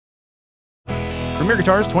Premier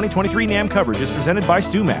Guitar's 2023 NAMM coverage is presented by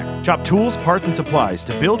StewMac. Shop tools, parts, and supplies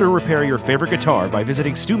to build or repair your favorite guitar by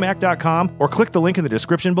visiting stewmac.com or click the link in the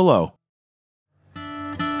description below.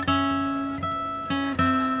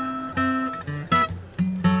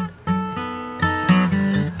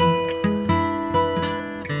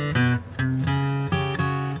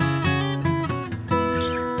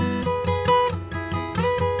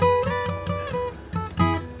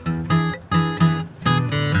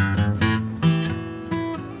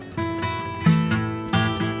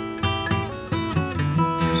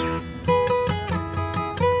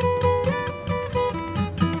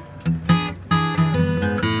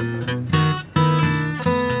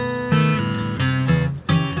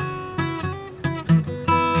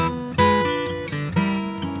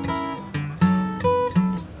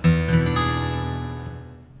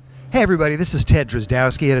 Hey everybody, this is Ted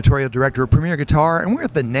Drozdowski, Editorial Director of Premier Guitar, and we're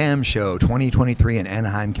at the NAMM Show 2023 in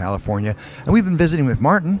Anaheim, California. And we've been visiting with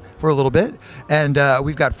Martin for a little bit, and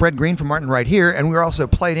we've got Fred Green from Martin right here, and we're also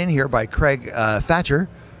played in here by Craig Thatcher.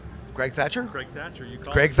 Craig Thatcher? Craig Thatcher, you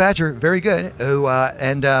call Craig Thatcher, very good. Who,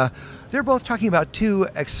 they're both talking about two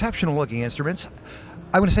exceptional looking instruments.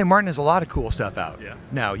 I want to say Martin has a lot of cool stuff out. Yeah.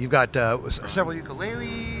 Now, you've got several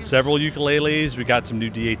ukuleles. Several ukuleles. We got some new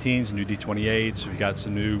D-18s, new D-28s. We got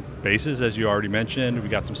some new basses, as you already mentioned. We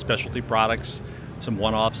got some specialty products, some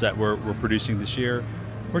one-offs that we're producing this year.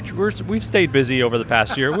 We've stayed busy over the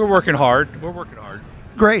past year. We're working hard. We're working hard.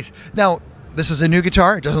 Great. Now, this is a new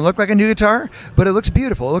guitar. It doesn't look like a new guitar, but it looks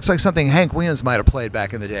beautiful. It looks like something Hank Williams might have played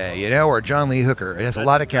back in the day, you know, or John Lee Hooker. It has a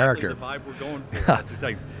lot of character. That's exactly the vibe we're going for. That's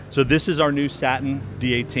exactly. So this is our new satin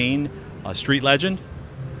D-18 StreetLegend.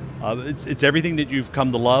 It's everything that you've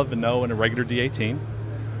come to love and know in a regular D-18.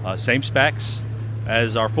 Same specs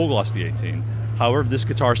as our full gloss D-18. However, this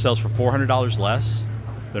guitar sells for $400 less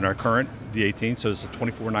than our current D-18, so it's a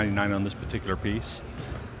 $24.99 on this particular piece.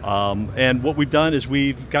 And what we've done is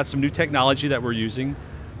we've got some new technology that we're using,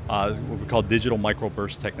 what we call digital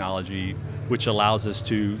microburst technology, which allows us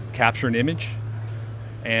to capture an image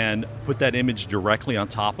and put that image directly on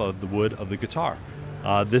top of the wood of the guitar.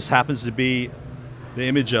 This happens to be the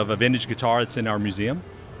image of a vintage guitar that's in our museum,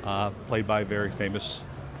 played by a very famous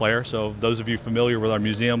player. So those of you familiar with our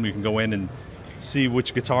museum, you can go in and see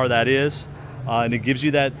which guitar that is, and it gives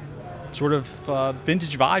you that sort of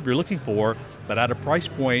vintage vibe you're looking for, but at a price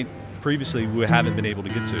point previously we haven't been able to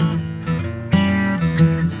get to.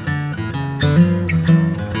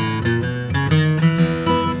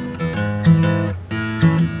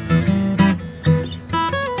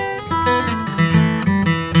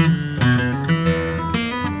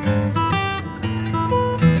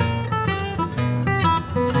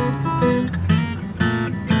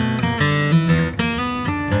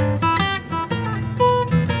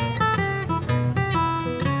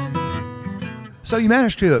 So you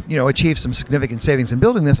managed to, achieve some significant savings in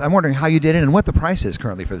building this. I'm wondering how you did it and what the price is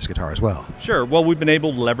currently for this guitar as well. Sure. Well, we've been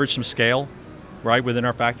able to leverage some scale, right, within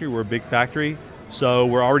our factory. We're a big factory, so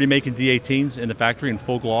we're already making D-18s in the factory in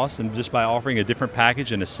full gloss, and just by offering a different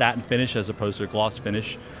package and a satin finish as opposed to a gloss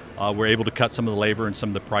finish, we're able to cut some of the labor and some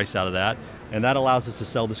of the price out of that, and that allows us to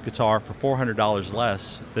sell this guitar for $400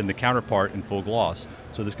 less than the counterpart in full gloss.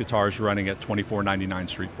 So this guitar is running at $24.99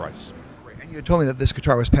 street price. You had told me that this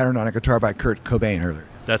guitar was patterned on a guitar by Kurt Cobain earlier.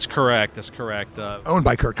 That's correct. That's correct. Owned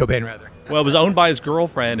by Kurt Cobain, rather. Well, it was owned by his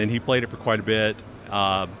girlfriend, and he played it for quite a bit,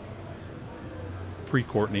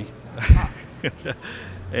 pre-Courtney.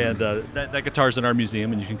 And that guitar's in our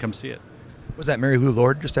museum, and you can come see it. Was that Mary Lou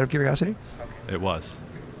Lord, just out of curiosity? It was.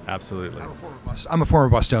 Absolutely. I'm a former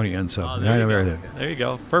Bostonian, so I know everything. There you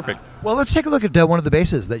go. Perfect. Well, let's take a look at one of the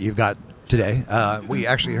basses that you've got today. We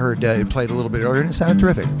actually heard it played a little bit earlier, and it sounded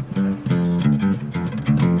terrific.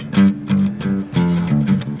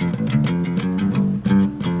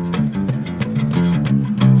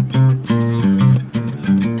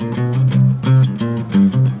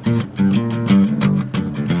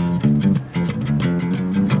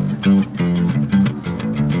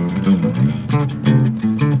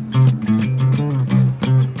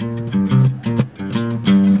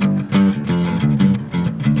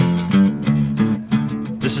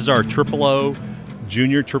 This is our 000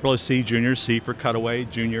 Junior, 000C Junior, C for cutaway,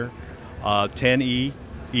 Junior, 10E,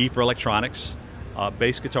 E for electronics,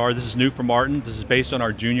 bass guitar. This is new for Martin. This is based on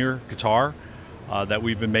our Junior guitar that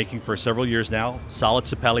we've been making for several years now. Solid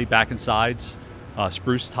sapelli back and sides,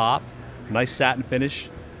 spruce top, nice satin finish.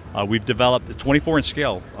 We've developed a 24-inch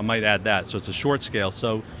scale, I might add that, so it's a short scale.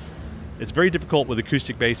 So it's very difficult with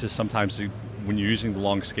acoustic basses sometimes when you're using the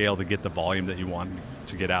long scale to get the volume that you want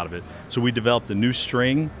to get out of it. So we developed a new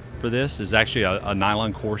string for this. It's actually a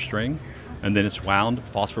nylon core string, and then it's wound,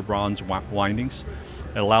 phosphor bronze windings.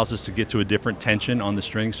 It allows us to get to a different tension on the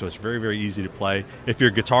string, so it's very, very easy to play. If you're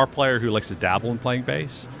a guitar player who likes to dabble in playing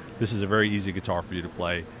bass, this is a very easy guitar for you to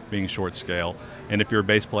play, being short scale. And if you're a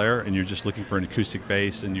bass player and you're just looking for an acoustic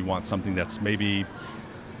bass and you want something that's maybe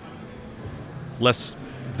less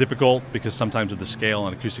difficult, because sometimes with the scale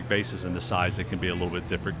on acoustic basses and the size, it can be a little bit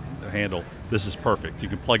different to handle, this is perfect. You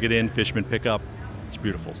can plug it in, Fishman pickup, it's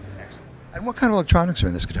beautiful. Excellent. And what kind of electronics are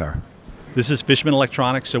in this guitar? This is Fishman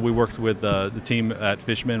Electronics, so we worked with the team at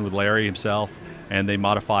Fishman, with Larry himself, and they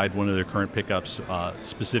modified one of their current pickups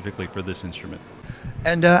specifically for this instrument.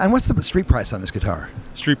 And what's the street price on this guitar?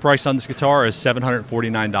 Street price on this guitar is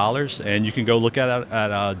 $749, and you can go look at it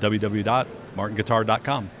at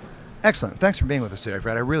www.martinguitar.com. Excellent. Thanks for being with us today,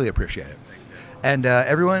 Fred. I really appreciate it. And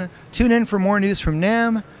everyone, tune in for more news from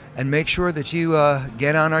NAMM, and make sure that you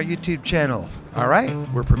get on our YouTube channel. All right?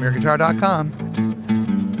 We're premierguitar.com.